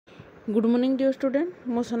Good morning dear student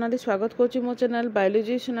मो सोनाली स्वागत करुँच मो चैनल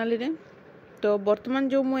बायोलॉजी सोनाली रे। तो बर्तमान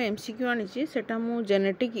जो मो MCQ आनी सेटा मु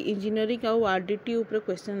जेनेटिक इंजीनियरिंग आउ आरडीटी ऊपर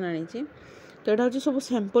क्वेश्चन आनी। तो यहाँ हूँ सब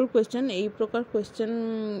सैंपल क्वेश्चन यही प्रकार क्वेश्चन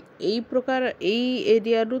यही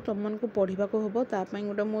एरिया रु तुम को पढ़ा हम तापाई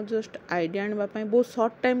गोटे मो जस्ट आइडिया आने बहुत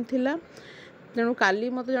सर्ट टाइम थिला। तेणु काली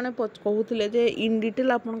मत जड़े कहते जे इन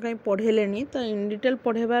डिटेल आपन कहीं पढ़ेले तो इन डिटेल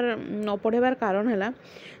पढ़ेबार न पढ़ेबार कारण है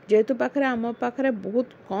जेहेतु पाखे आम पाखे बहुत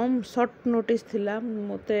कम सर्ट नोटिस थिला।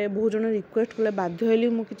 मत बहुत जन रिक्वेस्ट कले बाध्य हेली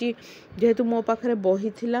मुझे जेहेतु मो पाखे बही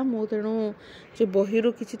थिला मु तेणु से बही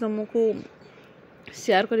रु किसी तुमको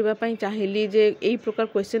शेयर करने चाहिए जे यही प्रकार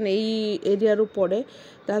क्वेश्चन यही एरिया रु पड़े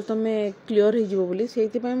ताल तुम्हें क्लीयर हो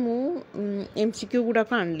मु MCQ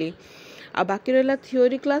गुड़ाक आनली। आ बाकी रहा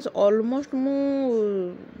थियोरी क्लास ऑलमोस्ट मु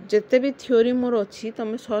जिते भी थियोरी मोर अच्छी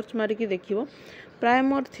तुम सर्च मारिकी देख प्राय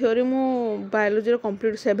मोर थियोरी मु बायोलॉजी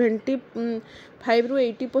कंप्लीट 75 रु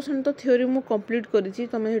 80% तो थियोरी मु कंप्लीट करी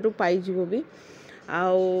तुम हेटू पाइज भी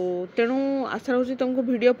आउ तेणु आशा रही तुमको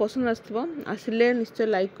वीडियो पसंद आसिले निश्चय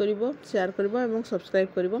लाइक करिवो शेयर करिवो एवं सब्सक्राइब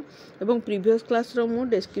करिवो एवं प्रीवियस क्लास रो मु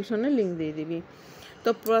डिस्क्रिप्शन में लिंक दे देबी।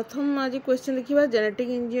 तो प्रथम आज क्वेश्चन देखिए जेनेटिक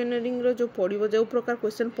इंजीनियरिंग रो जो पड़ो जो प्रकार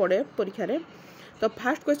क्वेश्चन पड़े परीक्षा रे। तो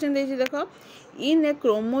फास्ट क्वेश्चन देखिए देख इन ए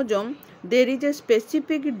chromosome there is a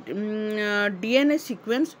specific DNA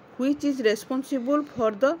sequence which is responsible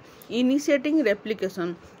for the initiating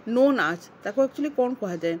replication known as ताको एक्चुअली कौन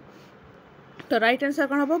कहा जाए। तो राइट आंसर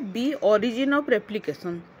कौन हम बी ओरिजिन ऑफ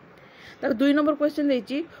रेप्लिकेशन। तब 2 नंबर क्वेश्चन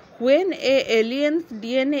देखिए when a alien's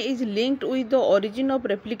DNA is linked with the origin of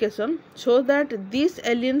replication so that this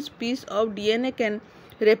alien's piece of DNA can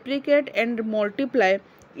replicate and multiply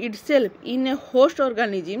itself in a host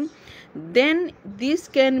organism then this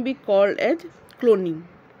can be called as cloning।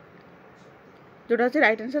 जोटा है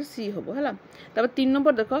right answer C हम है। तब 3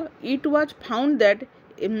 number देख it was found that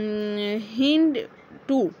hind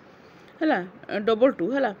 2 है double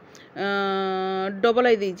 2 है double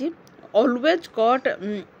I देजी always caught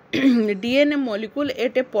DNA molecule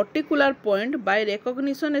at a particular point by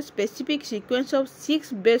recognition a specific sequence of 6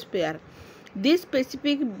 base pair. This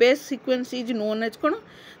specific base sequence is known as कौन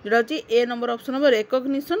जोटा होची A number option हम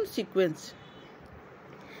recognition sequence।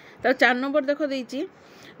 तब 4 number देखो देइची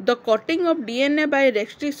the cutting of DNA by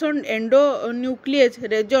restriction endonuclease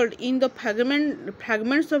result in the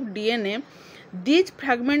fragments of DNA. These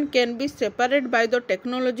fragments can be separated by the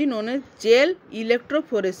technology known as gel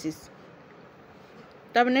electrophoresis।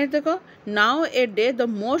 तब next देखो now a day the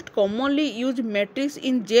most commonly use matrix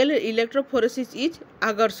in gel electrophoresis is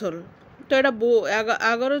आगरसोल। तो यहाँ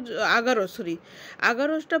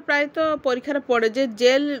आगरसटा प्राय तो परीक्षा पड़े जे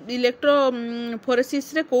gel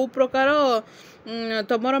electrophoresis रे को प्रकार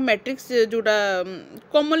तुम मैट्रिक्स जोटा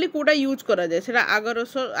कॉमनली कोटा यूज करा जाए सेटा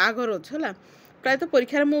आगरस है प्राय तो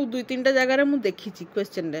परीक्षा मु 2-3 जगह मुझे देखी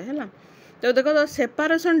क्वेश्चन है। तो देखो the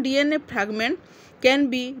separation DNA fragment can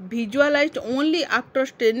be visualized only after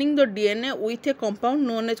staining the DNA with a compound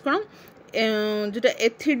known as कौन जोटा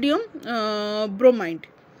एथिडियम ब्रोमाइड।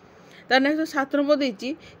 तार next 7 number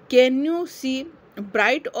देची can you see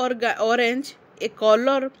bright orange A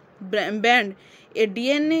colour band A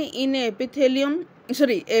DNA in epithelium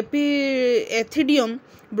ethidium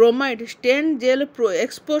bromide stand jail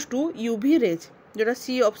expose to UV raise जोटा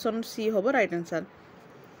C option C हम right answer.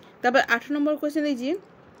 तब 8 number question देची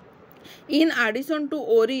in addition to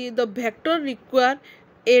ORI the vector require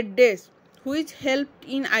a dash which helped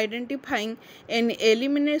in identifying and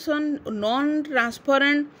elimination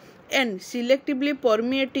non-transparent and selectively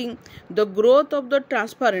permeating the growth of the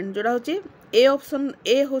transparent जोटा होची A option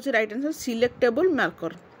A होची right answer selectable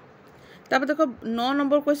marker. तब देखो 9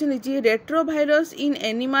 number question दीजिए retrovirus in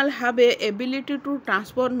animal have a ability to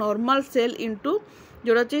transfer normal cell into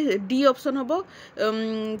जोटा होची D option हम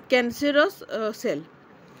cancerous cell.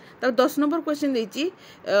 तब 10 number question देची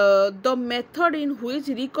the method in which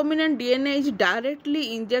recombinant DNA is directly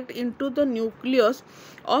inject into the nucleus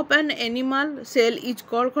of an animal cell is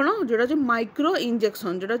called कौन जोटा जो micro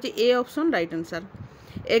injection जोटा A option right answer.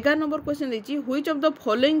 11 number question देची which of the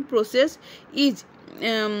following process is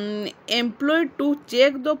employed to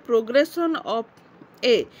check the progression of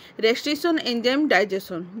A restriction enzyme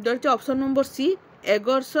digestion जोटा option number C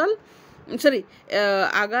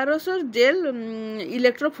आगारसर gel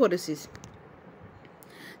electrophoresis.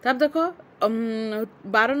 तब देखो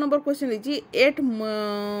 12 number question दीजिए eight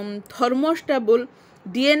thermostable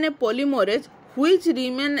DNA polymerase which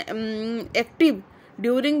remain active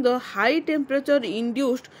during the high temperature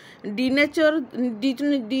induced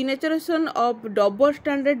denaturation of double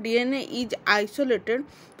stranded DNA is isolated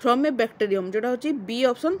from a bacterium जोटा होची B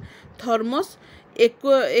option Thermus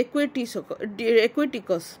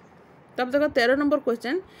aquaticus. तब देखो 13 number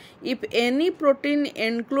question, if any protein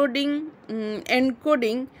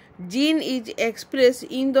encoding gene is express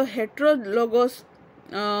in the heterologous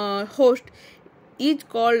host is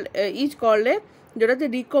called a जोटा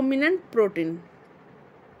recombinant protein.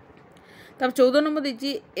 तब 14 number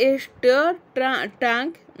दीजिए, ए stir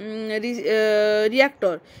tank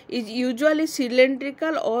reactor is usually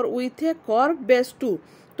cylindrical और with A curve base to.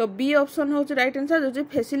 तो B option हो right answer, जो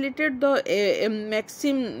facilitate the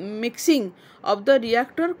mixing of the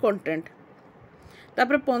reactor content.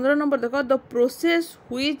 तापर 15 number देखो, the process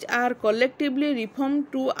which are collectively reform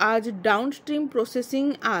to आज downstream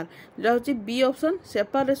processing are, जो होची B option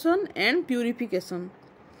separation and purification.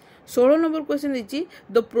 16 number question दीजिए,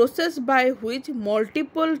 the process by which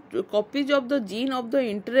multiple copies of the gene of the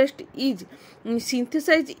interest is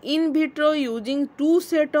synthesise in vitro using to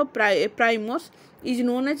set of primers is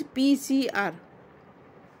known as PCR।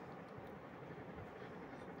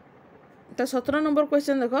 तो 17 number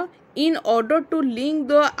question देखो, in order to link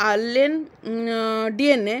the आर्लेन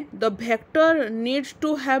DNA the vector needs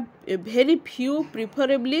to have very few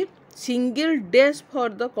preferably single days for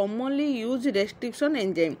the commonly use restriction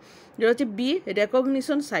enzyme, जो अच्छे B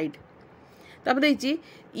recognition site. तापर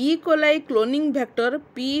E coli cloning vector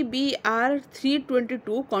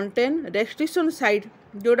PBR322 contain restriction site,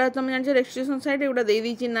 जोड़ा तुम जान restriction site एगुड़ा दे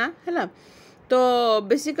दीची ना है। तो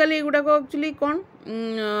basically एगुड़ा actually कौन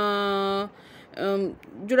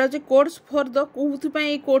जोड़ा कोड्स फॉर द कौन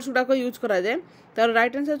कोड्स गुड़ाक यूज करा जाए, तार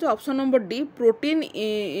राइट आंसर है option number D, protein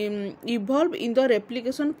evolve in the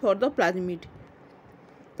replication for the plasmid.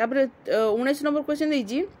 तापर 19 नंबर क्वेश्चन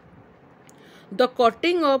दीजिए, द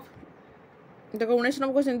कटिंग ऑफ देखो 19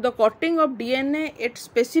 number question, the cutting of DNA at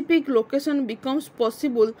specific location becomes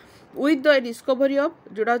possible with the discovery of,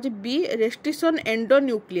 जोड़ा होची B restriction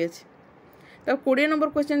endonuclease. तब 20 number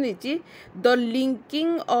question दीजिए, the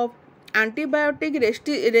linking of antibiotic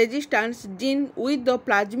resistance gene with the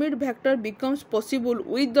plasmid vector becomes possible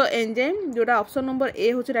with the enzyme, जोड़ा option number A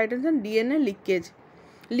होची right answer DNA leakage.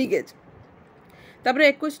 तापर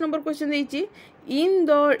 21 number question दीजिए, in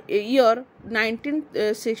the year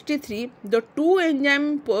 1963 the two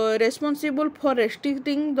enzyme responsible for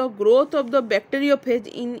restricting the growth of the bacteriophage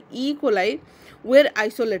in E coli were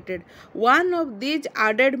isolated. One of these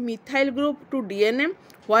added methyl group to DNA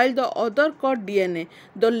while the other called DNA.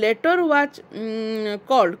 The latter was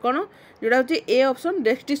called कौन, जोड़ा होची A option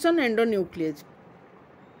restriction endonuclease.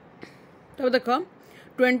 तब देखो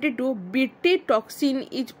 22 BT toxin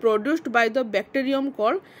is produced by the bacterium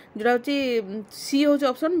called, जोड़ा होची सी होची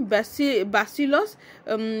option bacillus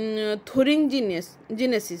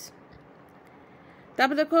थोरिंजिनेसिस।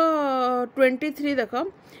 तापर देखो 23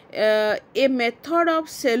 देखो, a method of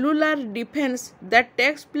cellular defence that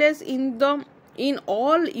takes place in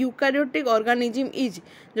all eukaryotic organism is,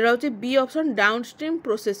 जोड़ा होची बी ऑप्शन डाउनस्ट्रीम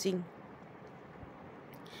प्रोसेसिंग।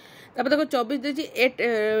 तापर देखो 24 देखिए,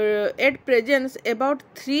 eight presence about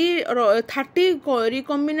 30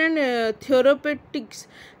 recombinant therapeutics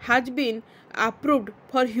has been approved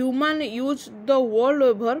for human use the world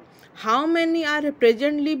over. How many are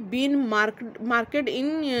presently being marketed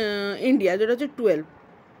in India, जो है 12।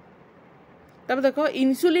 तब देखो,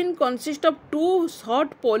 insulin consist of to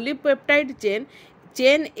short polypeptide chain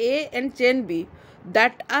A and chain B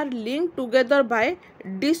that are linked together by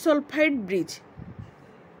disulfide bridge।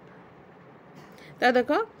 तब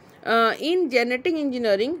देखो, in genetic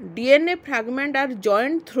engineering DNA fragment are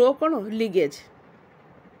joined through कौन linkage।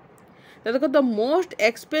 तो देखो, the most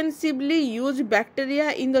expensively use bacteria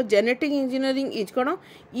in the genetic engineering is कौन,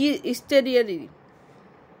 hysteria.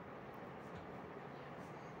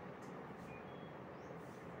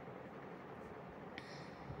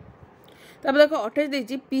 तब देखो 28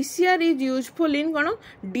 देखिए, PCR is useful in कौन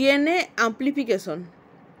DNA amplification.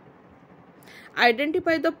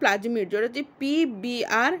 Identify the plasmid, जो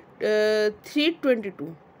PBR322।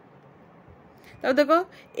 तब देखो,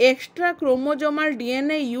 एक्स्ट्रा क्रोमोजोमल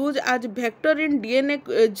DNA यूज आज vector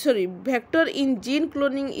in gene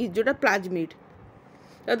cloning is, जोटा प्लाज्मिड।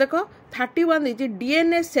 तब देखो 31 देखिए,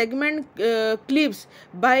 DNA segment clips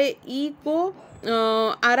bye eco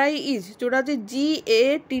RI is, जोटा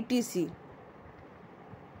GATTC।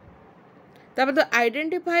 तब तो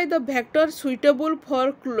identify the vector suitable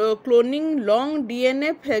for cloning long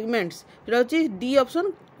DNA fragments, जो डी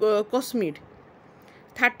ऑप्शन कॉस्मिड।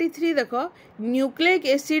 33 देखो, nucleic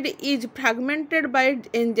acid is fragmented bye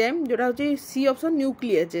enzyme, जोटा होची सी ऑप्शन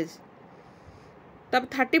न्यूक्लियेजेस। तब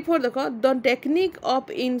 34 देखो, the technique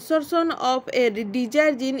of insertion of A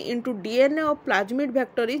Dzire gene into DNA of plasmid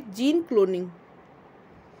vector is gene cloning.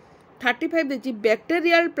 35 देखिए,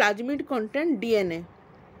 bacterial plasmid content DNA।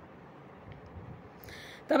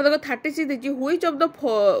 तापर देखो 36 देखिए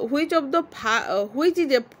which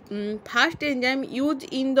is a fast enzyme used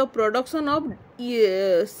in the production of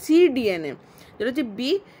cDNA जो कि B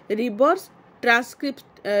reverse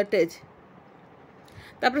transcriptase।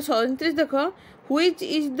 तापर 37 देखो which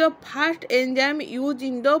is the fast enzyme used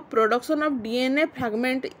in the production of DNA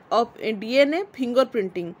fragment of DNA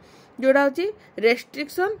fingerprinting जोड़ा होची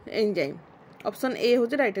restriction enzyme। Option A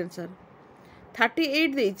होची right answer.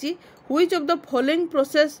 38 देची which of the following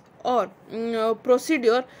process or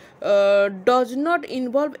procedure does not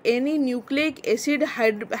involve any nucleic acid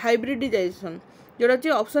hybridization जोड़ा होची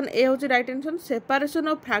option A होची right answer separation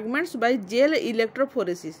of fragments bye gel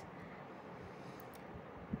electrophoresis.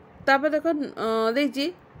 तापर देखो देची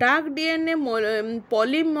टाग DNA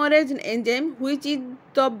polymerase enzyme which is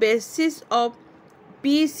the basis of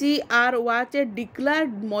PCR was a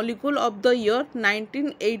declared molecule of the year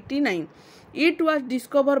 1989. It was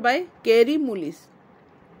discovered by Kerry Mullis.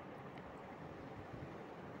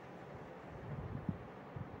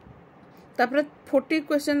 तापर 40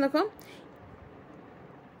 question देखो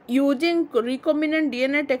using recombinant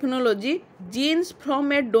DNA technology genes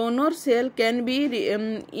from a donor cell can be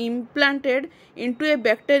implanted into a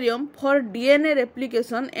bacterium for DNA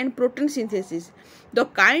replication and protein synthesis. The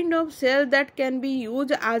kind of cell that can be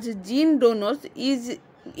used as gene donors is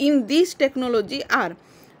in this technology are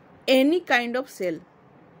any kind of cell।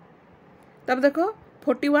 तब देखो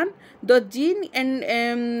 41 the gene and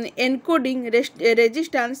encoding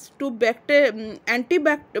resistance to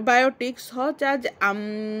antibiotics such as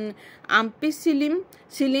ampicillin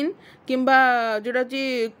किंबा जोड़ा जी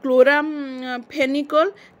chloramphenicol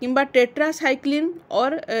किंबा tetracycline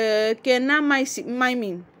और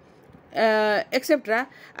kenamycin etc.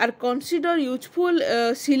 are considered useful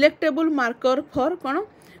selectable marker for कौन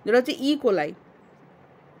जोड़ा जी E. coli।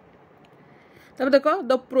 तब देखो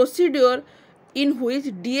the procedure in which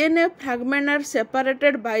DNA fragments are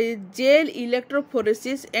separated by gel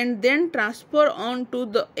electrophoresis and then transferred onto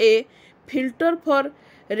a filter for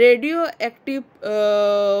radioactive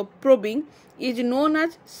probing is known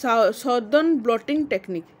as southern blotting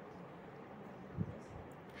technique।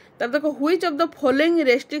 तब देखो which of the following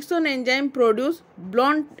restriction enzyme produce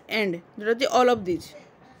blunt end जो all of these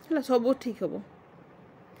है सब ठीक है।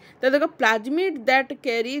 तो देखो plasmid that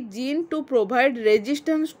carry gene to provide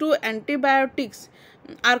resistance to antibiotics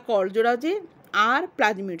are called जोड़ा होची are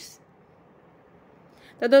plasmids।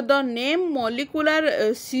 तो the name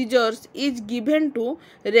molecular seizures is given to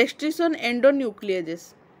restriction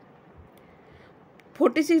endonucleases।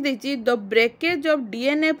 46 देची the breakage of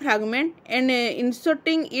DNA fragment and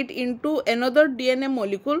inserting it into another DNA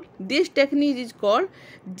molecule this technique is called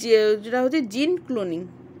जोड़ा होची gene cloning।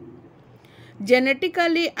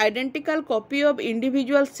 genetically identical copy of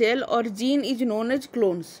individual cell or gene is known as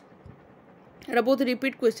clones। एटा बहुत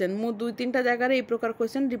repeat question मु 2-3 टा जगह रे ए प्रकार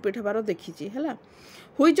question repeat हबार देखिछि हैला।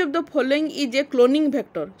 which of the following is a cloning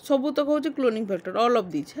vector सब तक होछि cloning vector all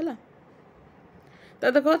of these हैला।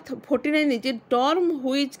 त देखो 49 नीचे term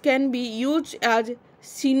which can be used as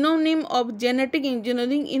synonym of genetic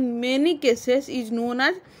engineering in many cases is known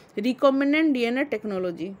as recombinant DNA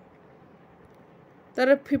technology।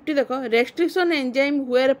 तर 50 देखो restriction enzyme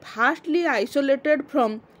were fastly isolated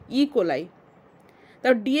from E. coli।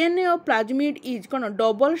 The DNA of plasmid is कौन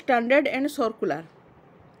double stranded and circular।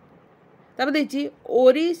 तब देखिए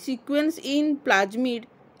ori sequence in plasmid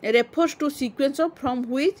refers to sequence of from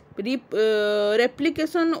which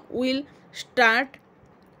replication will start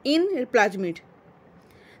in plasmid।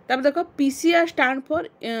 तब देखो PCR stand for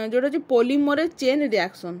जोड़ा जी polymerase chain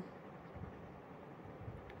reaction।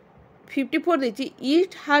 54 देखिए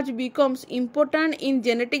yeast has becomes important in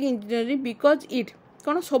genetic engineering because it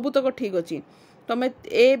कौन सब तक ठीक अच्छी तमें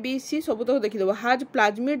A B C सब तक देखीदेव has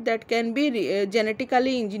plasmid that can be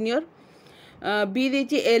genetically engineered। B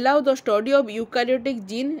देखिए allow the study of eukaryotic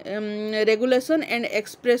gene regulation and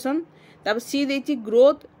expression। तब C देखिए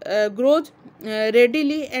grows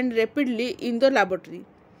readily and rapidly in the laboratory।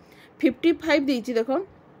 55 देखिए देखो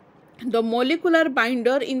the molecular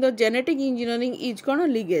binder in the genetic engineering is कौन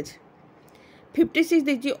linkage। 56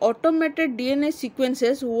 देखिए automated DNA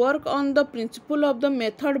sequences work on the principle of the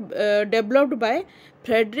method developed by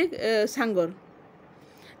Frederick Sanger।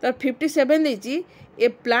 तो 57 देखिए a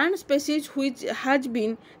plant species which has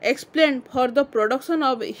been explained for the production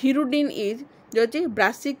of hirudin is जो है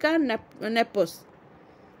Brassica nepos।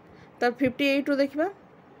 तो 58 रो देखिबा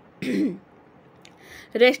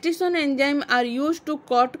restriction enzyme are used to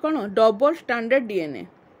cut कौन double stranded DNA।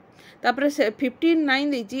 तापर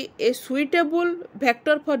 59 देची ए suitable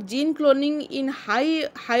vector for gene cloning in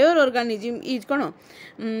higher organism is कौन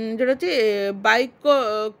जोटा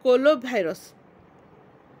बाइकोलो virus.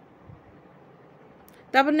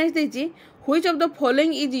 तापर next देछि which of the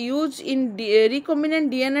following is use in recombinant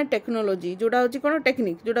DNA technology जोटा होची कोन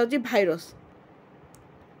टेक्निक जोटा होची वायरस।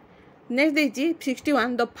 नेक्स्ट देछि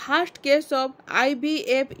 61 the first case of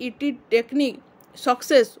IVFET technique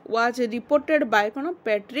success was reported by cone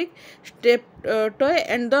Patrick स्टेप्टॉय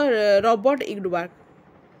and the Robert इग्डबर्ग।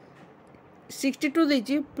 62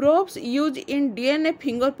 देछि probes use in DNA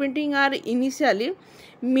fingerprinting are initially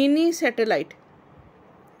mini satellite.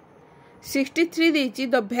 63 देछि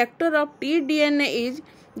the vector of tDNA is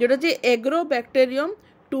जोटा जे agrobacterium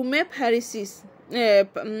टुमेफेरिसिस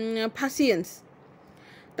फासिएंस।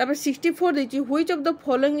 तापर 64 देछि which of the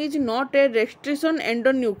following is not a restriction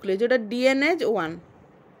endonuclease जोटा DNase 1।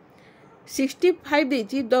 65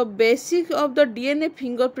 देछि the basic of the DNA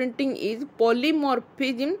fingerprinting is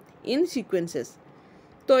polymorphism in sequences.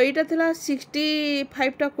 तो एटा थिला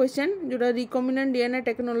 65 टा question जोटा रिकॉम्बिनेंट डीएनए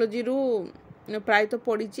टेक्नोलॉजी रु प्राय तो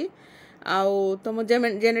पड़ी छि आउ तुम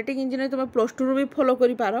जेनेटिक इंजीनियर तुम +2 रु भी फॉलो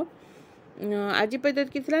करि पारो। आज पे तो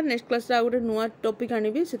किथला नेक्स्ट क्लास रा गोटे नुवा टॉपिक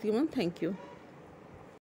आनिबी सेति थैंक यू।